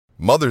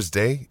Mother's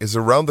Day is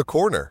around the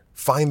corner.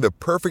 Find the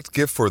perfect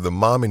gift for the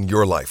mom in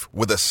your life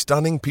with a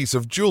stunning piece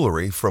of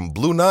jewelry from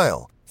Blue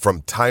Nile.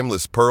 From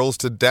timeless pearls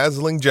to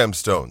dazzling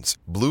gemstones,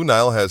 Blue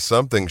Nile has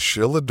something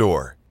she'll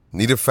adore.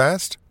 Need it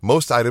fast?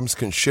 Most items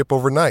can ship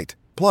overnight.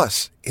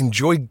 Plus,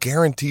 enjoy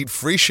guaranteed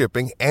free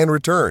shipping and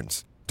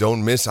returns.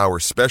 Don't miss our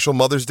special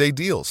Mother's Day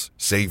deals.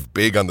 Save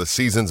big on the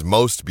season's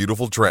most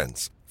beautiful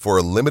trends. For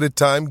a limited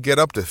time, get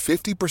up to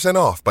 50%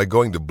 off by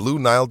going to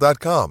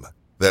BlueNile.com.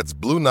 That's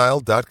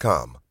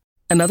BlueNile.com.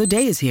 Another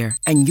day is here,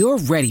 and you're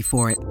ready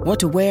for it. What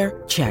to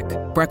wear? Check.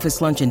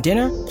 Breakfast, lunch, and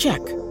dinner? Check.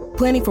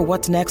 Planning for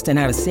what's next and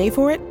how to save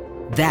for it?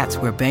 That's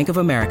where Bank of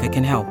America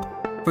can help.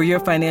 For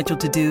your financial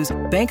to-dos,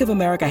 Bank of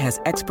America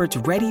has experts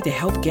ready to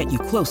help get you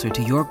closer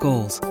to your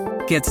goals.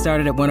 Get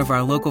started at one of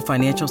our local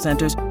financial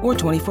centers or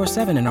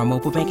 24/7 in our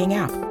mobile banking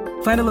app.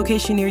 Find a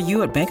location near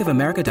you at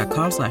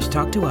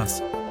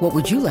bankofamerica.com/talktous. What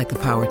would you like the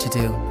power to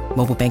do?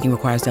 Mobile banking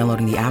requires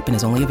downloading the app and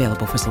is only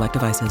available for select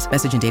devices.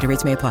 Message and data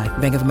rates may apply.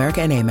 Bank of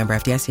America N.A., member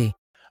FDIC.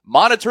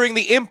 Monitoring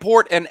the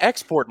import and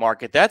export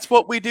market. That's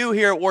what we do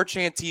here at War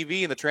Chant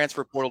TV in the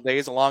Transfer Portal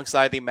days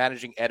alongside the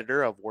managing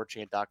editor of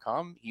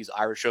WarChant.com. He's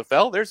Ira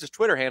Schoffel. There's his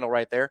Twitter handle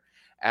right there,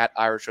 at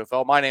Ira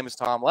Schoffel. My name is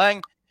Tom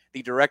Lang,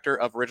 the director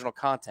of original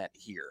content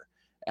here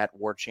at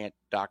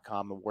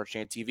WarChant.com and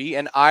WarChant TV.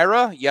 And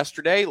Ira,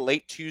 yesterday,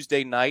 late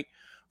Tuesday night,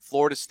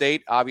 Florida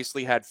State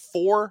obviously had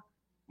 4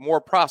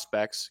 more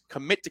prospects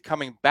commit to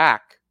coming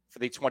back for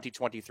the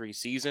 2023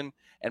 season.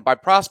 And by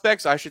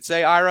prospects, I should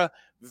say, Ira,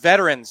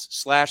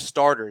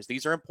 veterans/starters.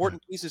 These are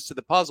important pieces to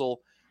the puzzle.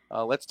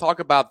 Let's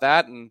talk about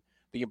that and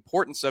the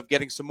importance of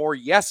getting some more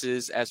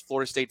yeses as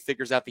Florida State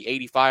figures out the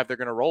 85 they're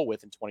going to roll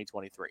with in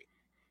 2023.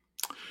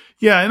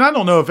 Yeah, and I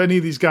don't know if any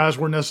of these guys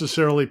were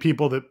necessarily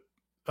people that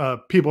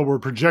people were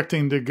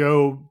projecting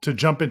to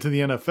jump into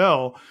the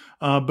NFL,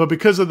 but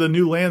because of the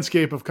new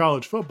landscape of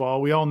college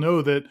football, we all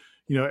know that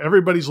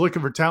everybody's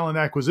looking for talent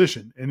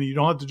acquisition, and you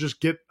don't have to just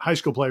get high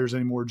school players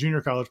anymore,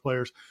 junior college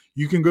players.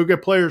 You can go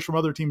get players from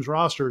other teams'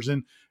 rosters,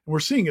 and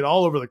we're seeing it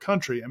all over the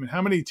country. I mean,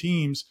 how many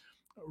teams'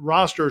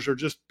 rosters are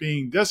just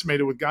being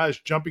decimated with guys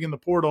jumping in the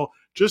portal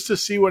just to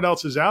see what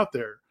else is out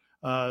there?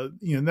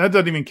 And that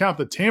doesn't even count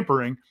the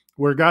tampering,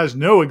 where guys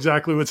know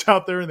exactly what's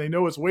out there and they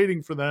know what's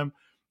waiting for them,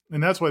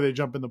 and that's why they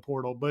jump in the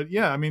portal. But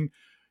yeah, I mean,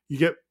 you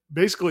get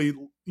basically,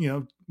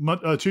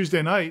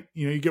 Tuesday night,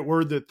 you get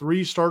word that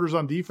 3 starters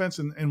on defense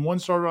and 1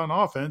 starter on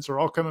offense are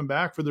all coming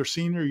back for their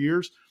senior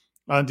years.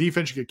 On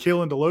defense, you get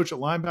Kalen DeLoach at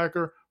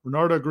linebacker,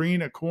 Renardo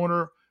Green at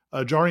corner,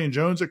 Jarian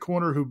Jones at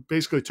corner, who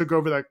basically took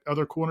over that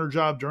other corner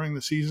job during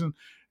the season,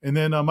 and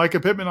then Micah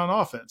Pittman on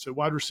offense at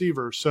wide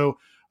receiver. So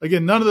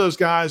again, none of those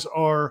guys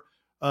are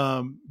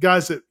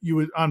guys that you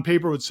would on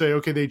paper would say,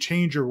 okay, they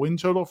change your win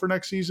total for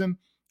next season.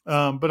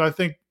 But I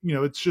think,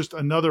 it's just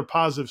another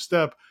positive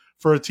step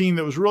for a team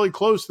that was really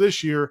close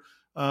this year.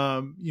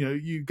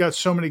 You've got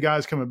so many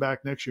guys coming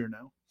back next year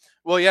now.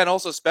 Well, yeah, and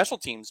also special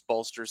teams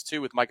bolsters,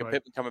 too, with Micah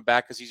Pittman coming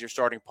back because he's your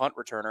starting punt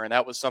returner, and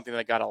that was something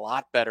that got a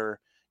lot better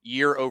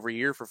year over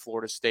year for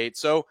Florida State.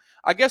 So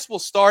I guess we'll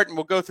start, and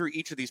we'll go through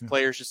each of these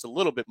players just a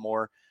little bit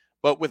more.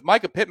 But with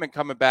Micah Pittman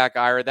coming back,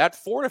 Ira, that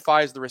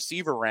fortifies the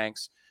receiver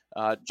ranks.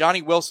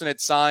 Johnny Wilson had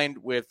signed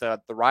with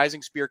the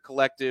Rising Spear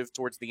Collective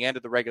towards the end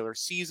of the regular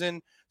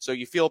season, so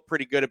you feel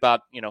pretty good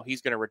about,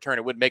 he's going to return.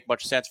 It wouldn't make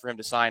much sense for him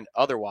to sign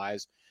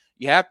otherwise.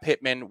 You have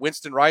Pittman.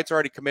 Winston Wright's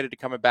already committed to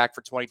coming back for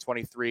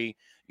 2023.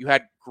 You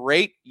had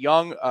great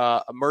young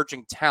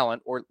emerging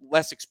talent, or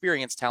less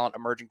experienced talent,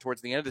 emerging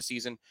towards the end of the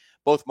season.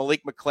 Both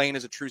Malik McClain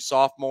is a true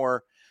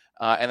sophomore,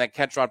 and then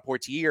Kentron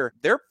Portier.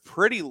 They're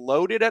pretty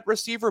loaded at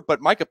receiver,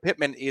 but Micah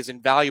Pittman is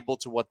invaluable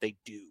to what they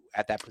do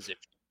at that position.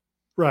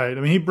 Right.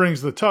 I mean, he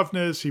brings the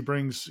toughness. He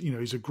brings,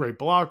 he's a great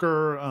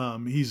blocker.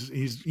 He's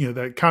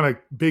that kind of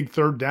big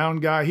third down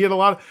guy. He had a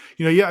lot of,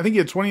 I think he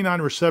had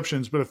 29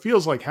 receptions, but it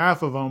feels like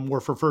half of them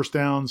were for first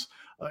downs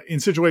in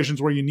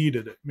situations where you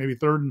needed it, maybe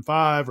 3rd and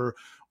 5 or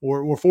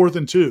 4th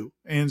and 2.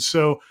 And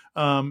so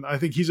I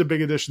think he's a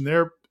big addition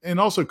there. And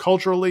also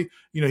culturally,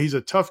 he's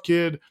a tough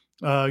kid.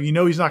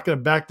 He's not going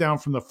to back down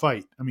from the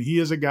fight. I mean, he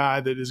is a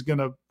guy that is going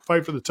to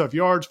fight for the tough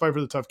yards, fight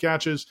for the tough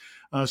catches.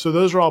 So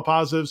those are all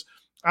positives.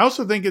 I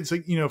also think it's,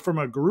 from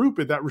a group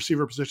at that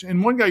receiver position.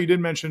 And one guy you did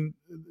mention,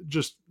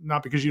 just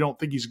not because you don't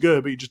think he's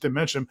good, but you just didn't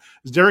mention him,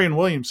 is Darian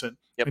Williamson.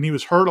 Yep. And he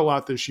was hurt a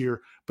lot this year.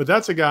 But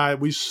that's a guy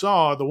we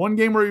saw the one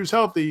game where he was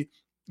healthy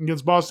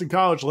against Boston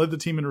College, led the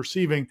team in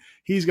receiving.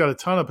 He's got a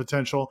ton of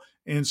potential.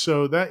 And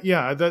so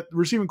that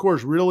receiving core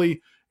is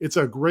really, it's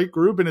a great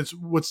group. And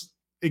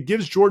it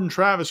gives Jordan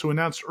Travis, who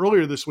announced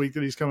earlier this week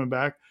that he's coming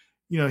back,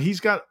 he's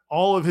got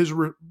all of his,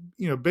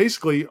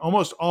 basically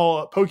almost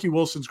all. Pokey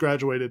Wilson's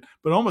graduated,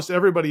 but almost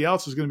everybody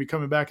else is going to be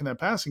coming back in that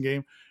passing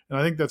game. And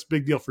I think that's a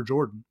big deal for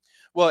Jordan.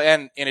 Well,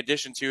 and in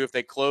addition to, if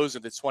they close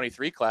in the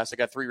 23 class, they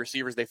got 3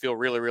 receivers they feel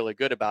really, really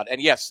good about.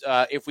 And yes,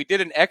 if we did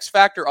an X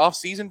Factor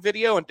off-season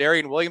video and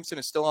Darian Williamson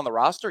is still on the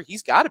roster,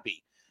 he's got to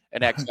be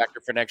an X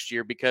Factor for next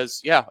year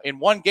because, in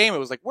one game it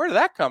was like, where did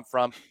that come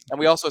from? And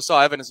we also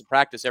saw evidence in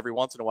practice every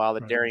once in a while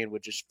that Darian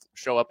would just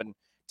show up and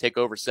take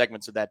over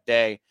segments of that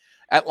day.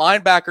 At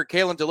linebacker,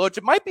 Kalen DeLoach,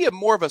 it might be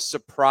more of a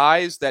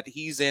surprise that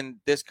he's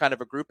in this kind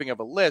of a grouping of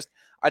a list.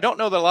 I don't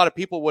know that a lot of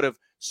people would have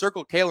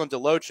circled Kalen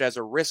DeLoach as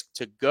a risk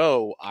to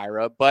go,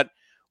 Ira, but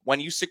when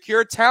you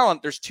secure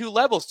talent, there's two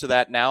levels to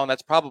that now, and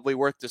that's probably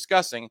worth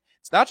discussing.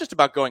 It's not just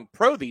about going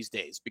pro these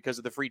days because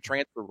of the free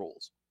transfer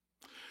rules.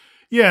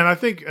 Yeah, and I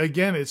think,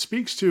 again, it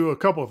speaks to a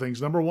couple of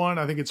things. Number one,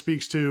 I think it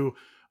speaks to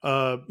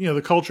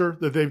the culture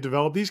that they've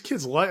developed. These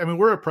kids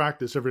we're at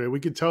practice every day. We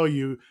could tell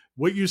you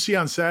what you see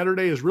on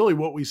Saturday is really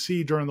what we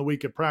see during the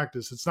week at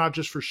practice. It's not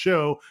just for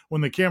show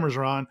when the cameras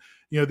are on.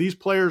 These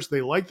players,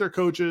 they like their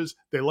coaches.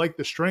 They like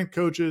the strength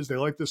coaches. They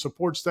like the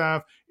support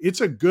staff.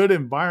 It's a good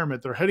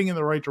environment. They're heading in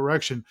the right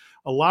direction.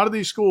 A lot of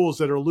these schools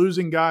that are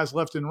losing guys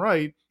left and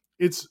right,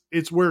 it's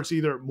where it's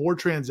either more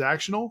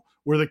transactional,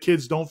 where the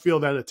kids don't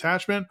feel that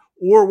attachment,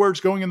 or where it's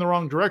going in the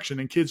wrong direction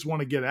and kids want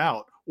to get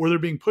out or they're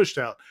being pushed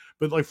out.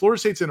 But like Florida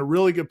State's in a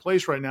really good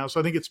place right now. So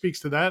I think it speaks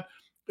to that.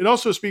 It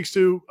also speaks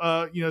to,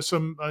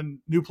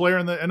 some new player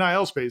in the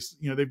NIL space.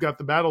 They've got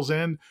the Battle's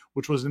End,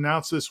 which was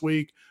announced this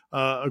week,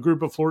 a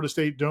group of Florida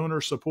State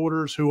donor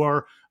supporters who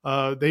are,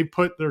 they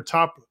put their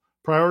top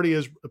priority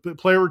as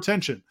player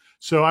retention.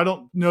 So I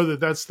don't know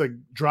that that's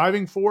the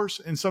driving force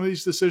in some of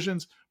these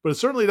decisions, but it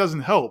certainly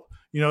doesn't help.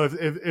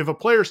 If a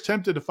player's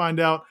tempted to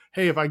find out,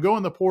 hey, if I go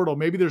in the portal,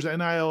 maybe there's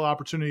NIL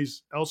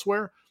opportunities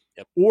elsewhere,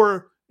 yep.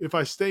 Or if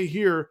I stay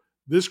here,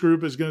 this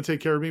group is going to take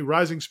care of me.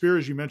 Rising Spear,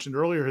 as you mentioned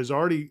earlier, has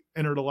already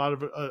entered a lot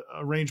of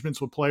arrangements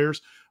with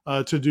players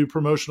to do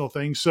promotional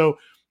things. So,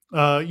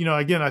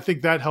 again, I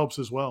think that helps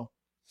as well.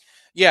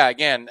 Yeah,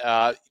 again,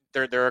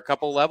 there are a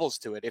couple levels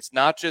to it. It's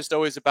not just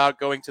always about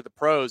going to the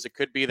pros. It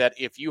could be that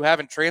if you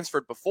haven't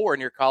transferred before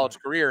in your college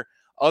career,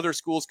 other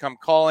schools come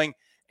calling.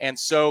 And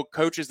so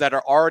coaches that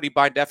are already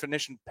by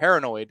definition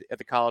paranoid at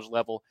the college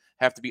level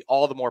have to be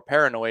all the more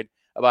paranoid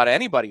about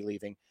anybody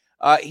leaving.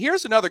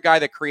 Here's another guy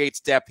that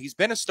creates depth. He's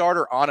been a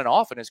starter on and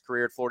off in his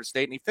career at Florida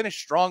State, and he finished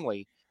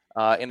strongly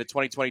in the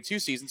 2022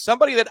 season.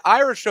 Somebody that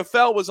Ira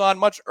Schoffel was on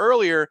much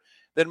earlier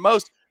than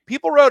most.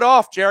 People wrote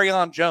off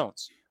Jarrion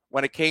Jones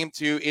when it came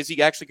to, is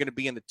he actually going to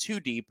be in the two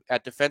deep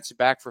at defensive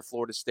back for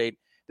Florida State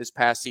this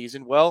past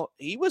season? Well,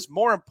 he was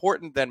more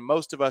important than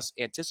most of us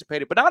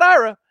anticipated, but not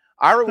Ira.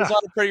 Ira was on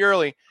it pretty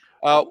early.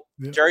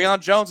 Jarrion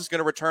Jones is going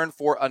to return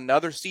for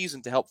another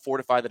season to help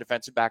fortify the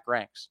defensive back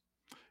ranks.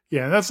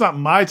 Yeah, and that's not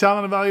my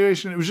talent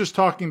evaluation. It was just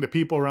talking to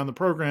people around the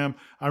program.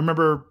 I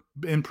remember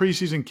in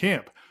preseason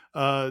camp,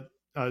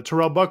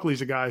 Terrell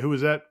Buckley's a guy who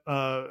was at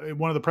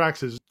one of the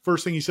practices.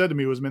 First thing he said to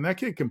me was, man, that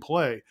kid can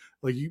play.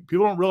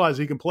 People don't realize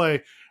he can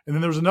play. And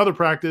then there was another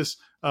practice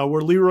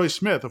where Leroy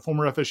Smith, a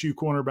former FSU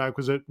cornerback,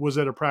 was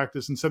at a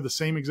practice and said the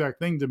same exact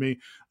thing to me.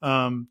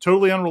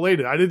 Totally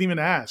unrelated. I didn't even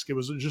ask. It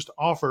was just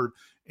offered.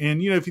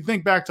 And, if you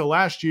think back to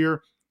last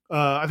year,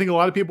 I think a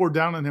lot of people were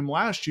down on him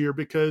last year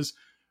because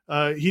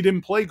he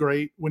didn't play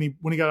great when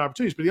he got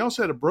opportunities, but he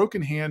also had a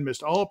broken hand,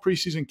 missed all of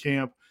preseason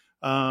camp,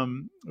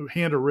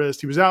 hand or wrist.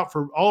 He was out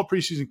for all of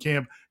preseason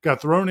camp,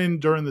 got thrown in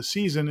during the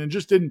season and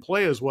just didn't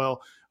play as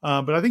well.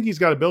 But I think he's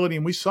got ability,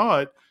 and we saw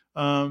it,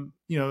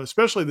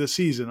 especially this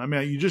season. I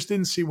mean, you just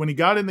didn't see when he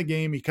got in the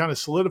game, he kind of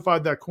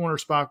solidified that corner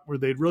spot where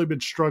they'd really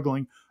been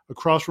struggling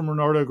across from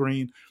Renardo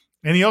Green.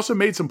 And he also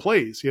made some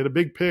plays. He had a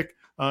big pick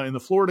in the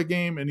Florida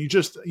game. And he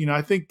just,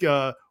 I think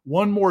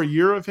one more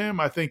year of him,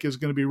 I think, is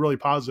going to be really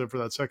positive for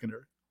that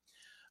secondary.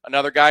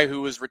 Another guy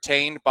who was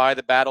retained by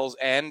the Battle's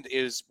End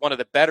is one of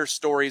the better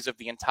stories of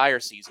the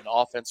entire season,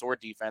 offense or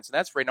defense, and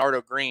that's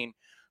Renardo Green,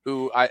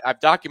 who I've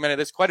documented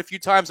this quite a few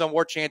times on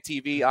War Chant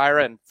TV,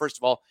 Ira. And first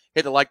of all,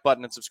 hit the like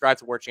button and subscribe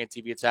to War Chant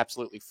TV. It's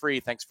absolutely free.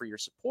 Thanks for your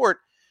support.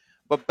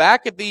 But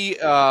back at the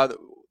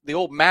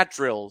old mat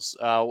drills,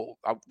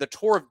 the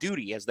tour of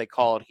duty, as they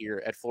call it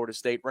here at Florida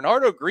State,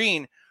 Renardo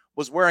Green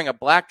was wearing a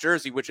black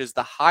jersey, which is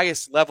the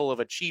highest level of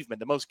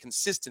achievement, the most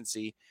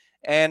consistency.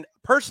 And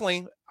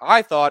personally,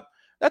 I thought,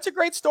 that's a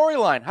great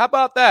storyline. How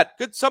about that?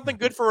 Something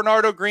good for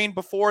Renardo Green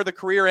before the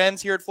career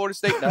ends here at Florida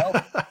State? No.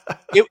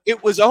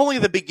 It was only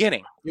the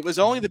beginning. It was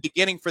only the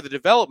beginning for the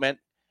development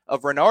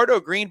of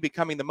Renardo Green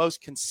becoming the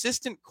most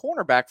consistent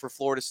cornerback for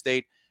Florida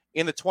State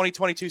in the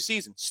 2022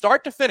 season.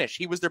 Start to finish,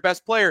 he was their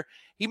best player.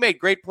 He made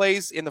great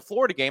plays in the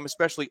Florida game,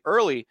 especially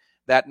early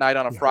that night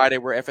on a Friday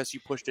where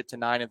FSU pushed it to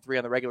 9-3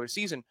 on the regular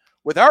season.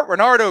 Without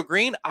Renardo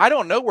Green, I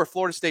don't know where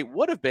Florida State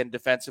would have been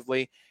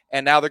defensively,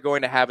 and now they're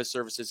going to have his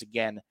services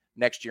again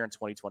next year in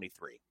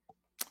 2023.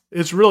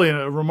 It's really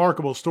a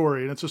remarkable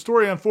story, and it's a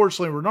story,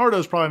 unfortunately,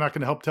 Renardo's probably not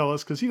going to help tell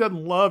us because he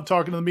doesn't love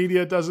talking to the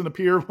media. It doesn't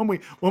appear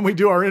when we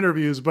do our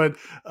interviews, but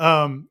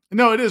no,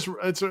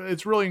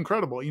 it's really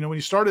incredible. When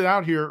he started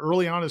out here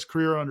early on in his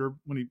career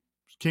when he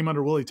came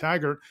under Willie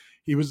Taggart,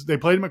 they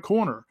played him at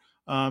corner.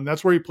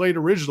 That's where he played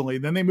originally.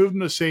 Then they moved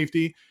him to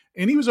safety,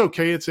 and he was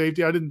okay at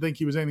safety. I didn't think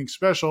he was anything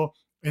special.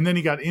 And then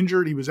he got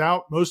injured. He was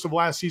out most of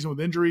last season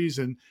with injuries.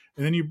 And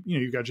then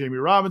you got Jamie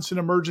Robinson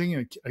emerging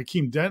and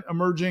Hakeem Dent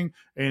emerging,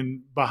 and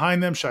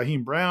behind them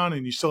Shaheem Brown,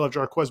 and you still have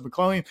Jarquez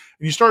McClellan. And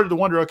you started to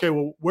wonder, okay,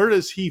 well, where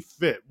does he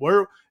fit?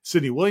 Where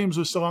Sidney Williams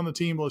was still on the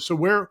team, so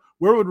where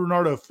would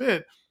Renardo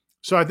fit?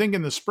 So I think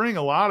in the spring,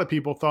 a lot of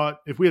people thought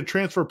if we had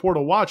transfer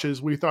portal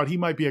watches, we thought he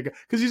might be a guy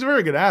because he's a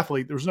very good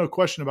athlete. There's no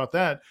question about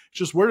that. It's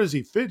just where does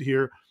he fit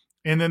here?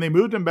 And then they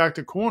moved him back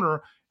to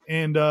corner.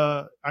 And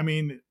I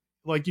mean,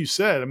 like you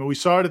said, I mean, we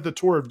saw it at the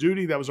Tour of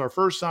Duty. That was our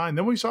first sign.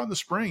 Then we saw it in the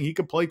spring. He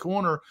could play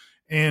corner,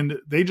 and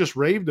they just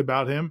raved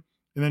about him.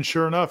 And then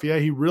sure enough, yeah,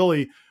 he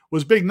really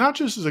was big. Not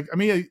just as I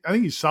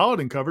think he's solid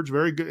in coverage,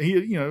 very good.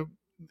 He,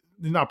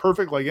 he's not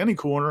perfect like any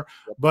corner,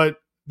 but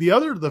the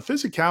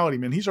physicality,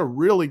 man, he's a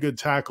really good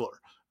tackler.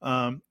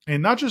 And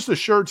not just a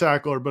sure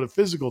tackler, but a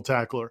physical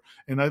tackler.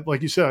 And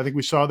like you said, I think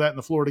we saw that in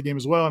the Florida game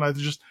as well. And I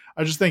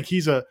just think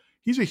he's a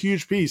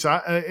huge piece.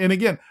 And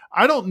again,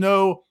 I don't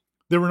know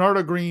that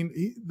Renardo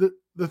Green,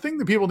 the thing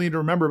that people need to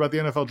remember about the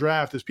NFL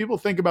draft is people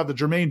think about the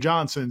Jermaine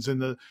Johnsons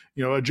and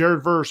a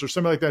Jared Verse or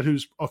somebody like that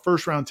who's a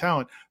first round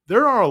talent.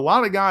 There are a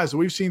lot of guys that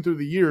we've seen through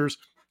the years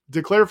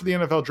declare for the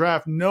NFL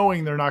draft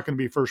knowing they're not going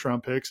to be first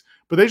round picks,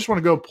 but they just want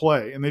to go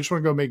play and they just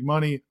want to go make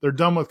money. They're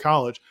done with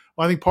college.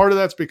 Well, I think part of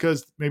that's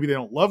because maybe they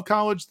don't love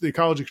college, the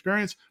college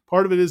experience.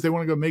 Part of it is they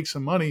want to go make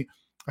some money.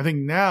 I think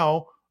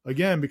now,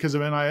 again, because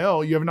of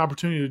NIL, you have an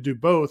opportunity to do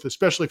both,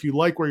 especially if you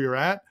like where you're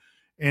at.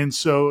 And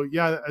so,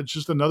 yeah, it's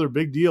just another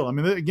big deal. I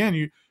mean, again,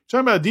 you're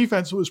talking about a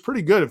defense that was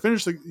pretty good. It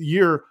finished the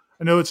year,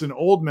 I know it's an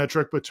old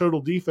metric, but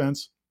total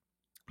defense,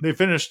 they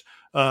finished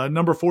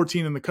number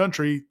 14 in the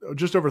country,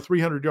 just over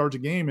 300 yards a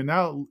game. And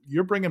now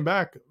you're bringing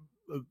back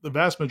the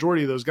vast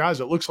majority of those guys.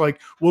 It looks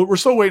like, well, we're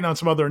still waiting on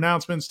some other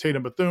announcements,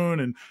 Tatum Bethune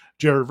and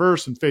Jared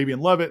Verse and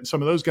Fabian Levitt and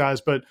some of those guys,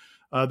 but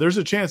there's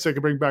a chance they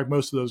could bring back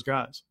most of those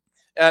guys.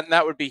 And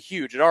that would be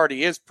huge. It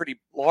already is pretty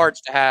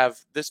large to have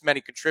this many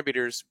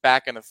contributors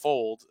back in the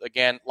fold.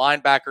 Again,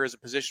 linebacker is a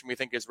position we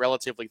think is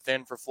relatively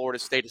thin for Florida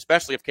State,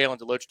 especially if Kalen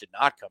DeLoach did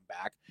not come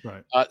back.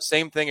 Right.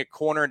 Same thing at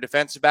corner and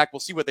defensive back. We'll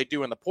see what they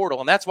do in the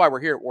portal. And that's why we're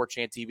here at War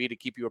Chant TV, to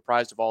keep you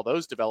apprised of all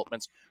those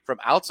developments from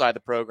outside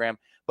the program.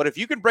 But if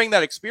you can bring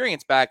that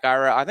experience back,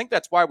 Ira, I think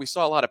that's why we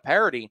saw a lot of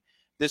parity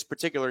this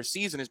particular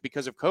season, is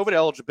because of COVID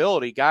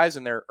eligibility. Guys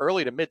in their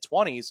early to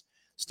mid-20s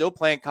still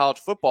playing college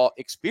football.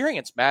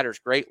 Experience matters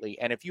greatly.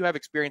 And if you have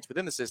experience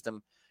within the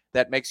system,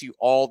 that makes you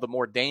all the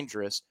more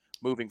dangerous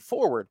moving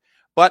forward.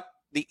 But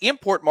the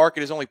import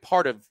market is only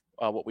part of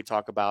what we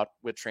talk about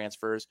with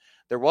transfers.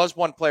 There was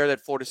one player that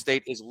Florida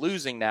State is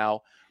losing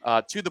now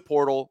to the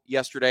portal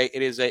yesterday.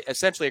 It is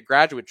essentially a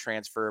graduate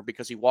transfer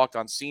because he walked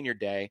on senior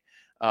day.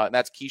 And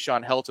that's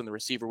Keyshawn Helton, the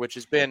receiver, which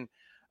has been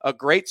a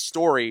great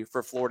story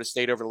for Florida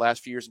State over the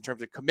last few years in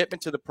terms of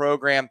commitment to the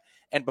program.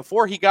 And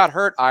before he got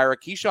hurt, Ira,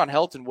 Keyshawn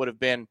Helton would have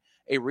been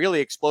a really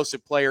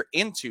explosive player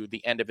into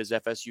the end of his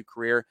FSU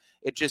career.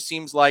 It just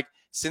seems like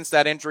since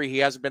that injury, he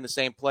hasn't been the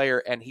same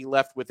player, and he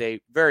left with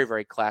a very,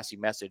 very classy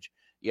message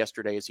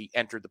yesterday as he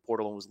entered the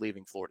portal and was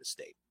leaving Florida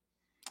State.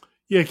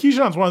 Yeah,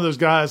 Keyshawn's one of those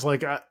guys,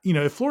 like,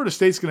 if Florida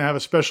State's going to have a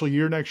special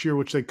year next year,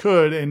 which they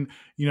could, and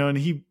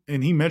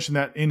he mentioned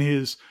that in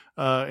his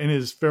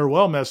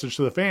farewell message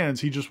to the fans,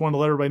 he just wanted to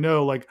let everybody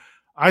know, like,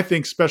 I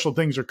think special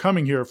things are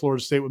coming here at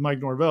Florida State with Mike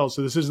Norvell.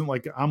 So this isn't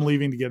like I'm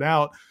leaving to get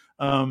out.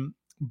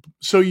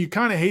 So you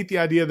kind of hate the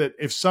idea that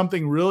if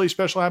something really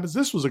special happens,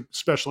 this was a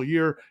special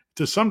year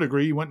to some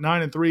degree. You went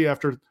 9-3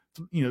 after,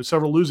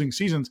 several losing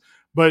seasons,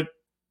 but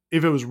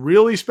if it was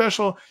really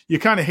special, you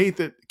kind of hate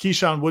that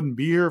Keyshawn wouldn't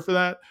be here for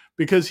that,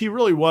 because he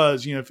really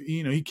was,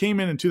 he came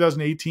in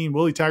 2018,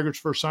 Willie Taggart's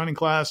first signing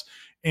class.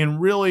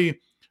 And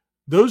really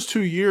those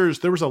 2 years,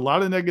 there was a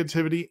lot of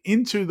negativity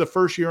into the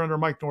first year under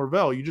Mike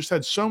Norvell. You just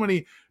had so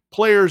many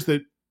players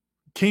that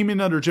came in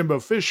under Jimbo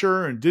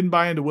Fisher and didn't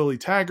buy into Willie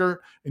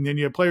Taggart. And then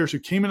you have players who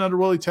came in under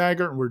Willie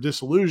Taggart and were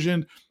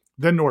disillusioned.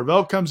 Then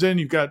Norvell comes in.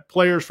 You've got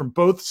players from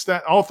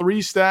all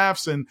three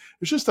staffs, and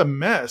it's just a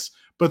mess.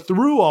 But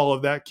through all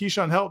of that,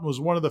 Keyshawn Helton was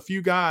one of the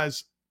few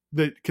guys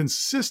that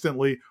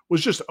consistently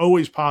was just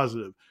always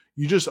positive.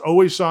 You just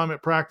always saw him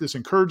at practice,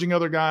 encouraging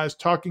other guys,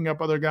 talking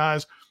up other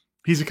guys.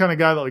 He's the kind of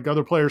guy that like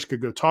other players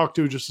could go talk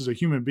to just as a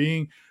human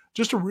being,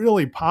 just a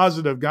really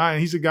positive guy. And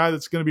he's a guy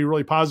that's going to be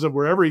really positive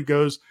wherever he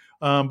goes.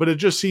 But it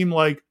just seemed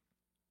like,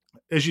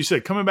 as you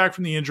said, coming back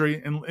from the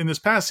injury, and in this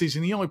past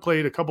season, he only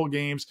played a couple of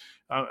games.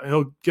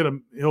 He'll get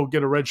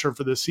a red shirt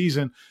for this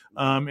season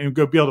and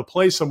go be able to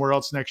play somewhere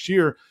else next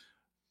year.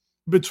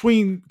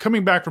 Between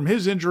coming back from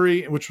his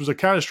injury, which was a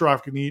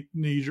catastrophic knee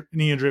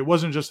injury, it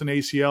wasn't just an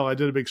ACL. I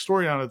did a big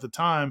story on it at the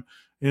time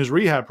in his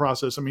rehab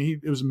process. I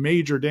mean, it was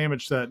major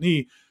damage to that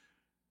knee.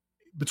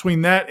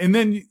 Between that and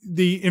then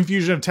the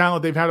infusion of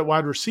talent they've had at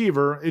wide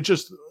receiver, it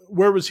just,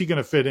 where was he going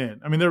to fit in?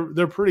 I mean,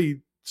 they're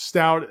pretty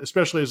stout,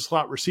 especially as a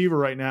slot receiver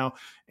right now.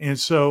 And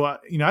so, I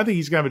think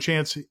he's going to have a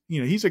chance.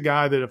 He's a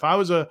guy that if I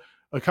was a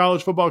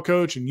college football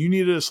coach and you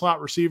needed a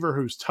slot receiver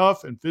who's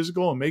tough and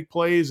physical and make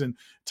plays and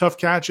tough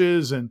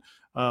catches and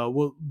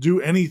will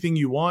do anything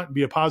you want,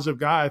 be a positive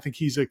guy. I think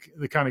he's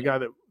the kind of guy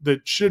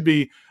that should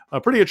be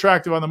pretty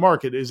attractive on the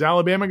market. Is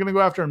Alabama going to go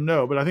after him?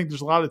 No, but I think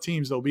there's a lot of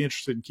teams that will be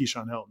interested in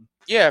Keyshawn Helton.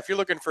 Yeah, if you're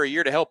looking for a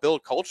year to help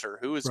build culture,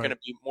 who is going to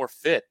be more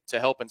fit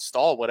to help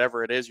install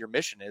whatever it is your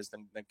mission is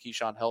than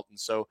Keyshawn Helton?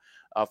 So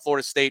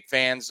Florida State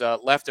fans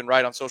left and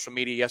right on social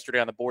media yesterday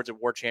on the boards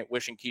at War Chant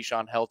wishing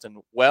Keyshawn Helton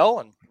well,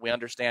 and we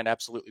understand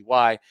absolutely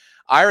why.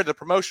 Ira, the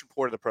promotion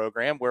part of the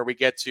program, where we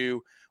get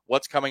to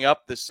what's coming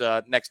up this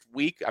next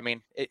week. I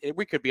mean,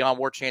 we could be on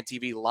War Chant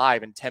TV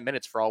live in 10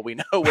 minutes for all we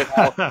know with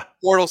how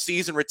portal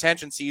season,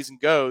 retention season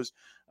goes.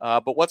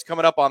 But what's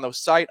coming up on the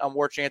site on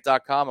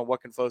warchant.com, and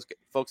what can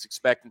folks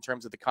expect in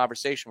terms of the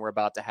conversation we're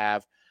about to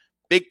have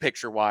big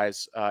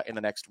picture-wise in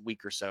the next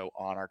week or so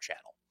on our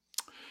channel?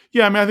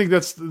 Yeah, I mean, I think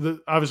that's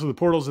obviously the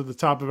portal's at the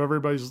top of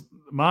everybody's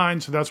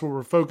mind, so that's what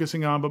we're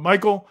focusing on. But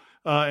Michael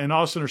and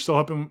Austin are still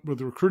helping with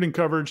the recruiting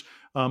coverage.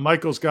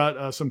 Michael's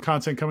got some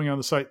content coming on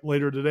the site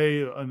later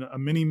today, a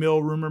mini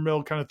mill, rumor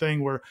mill kind of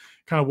thing, where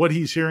kind of what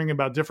he's hearing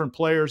about different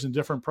players and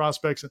different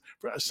prospects.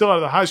 Still out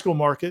of the high school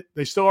market.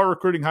 They still are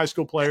recruiting high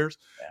school players,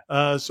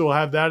 so we'll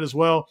have that as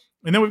well.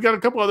 And then we've got a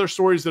couple other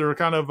stories that are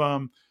kind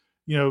of,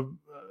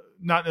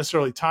 not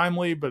necessarily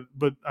timely, but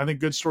I think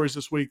good stories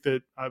this week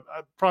that I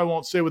probably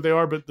won't say what they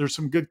are, but there's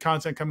some good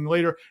content coming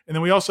later. And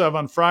then we also have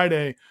on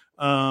Friday,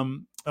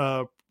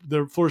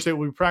 the Florida State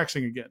will be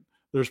practicing again.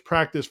 There's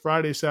practice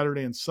Friday,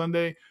 Saturday, and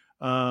Sunday.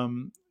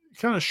 Kind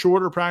of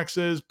shorter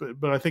practices,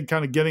 but I think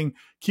kind of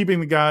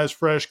keeping the guys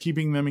fresh,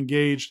 keeping them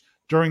engaged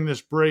during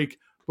this break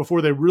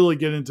before they really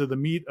get into the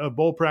meat of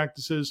bowl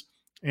practices.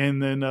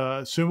 And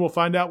then soon we'll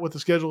find out what the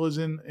schedule is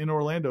in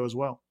Orlando as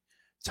well.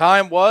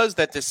 Time was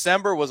that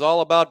December was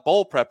all about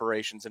bowl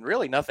preparations and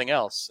really nothing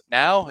else.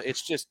 Now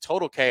it's just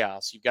total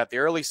chaos. You've got the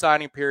early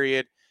signing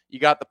period. You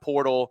got the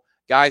portal.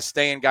 Guys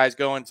staying, guys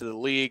going to the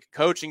league.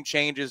 Coaching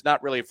changes,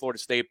 not really at Florida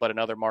State, but in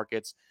other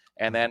markets.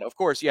 And then, of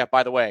course,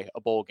 by the way, a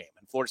bowl game.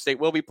 And Florida State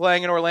will be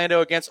playing in Orlando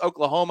against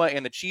Oklahoma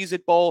in the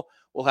Cheez-It Bowl.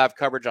 We'll have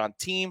coverage on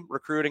team,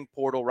 recruiting,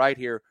 portal right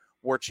here.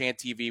 War Chant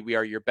TV. We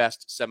are your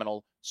best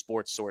Seminole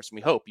sports source. And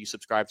we hope you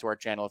subscribe to our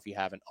channel if you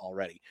haven't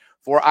already.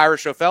 For Ira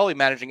Schofelli,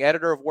 managing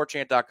editor of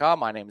warchant.com,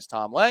 my name is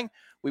Tom Lang.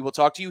 We will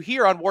talk to you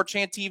here on War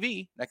Chant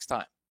TV next time.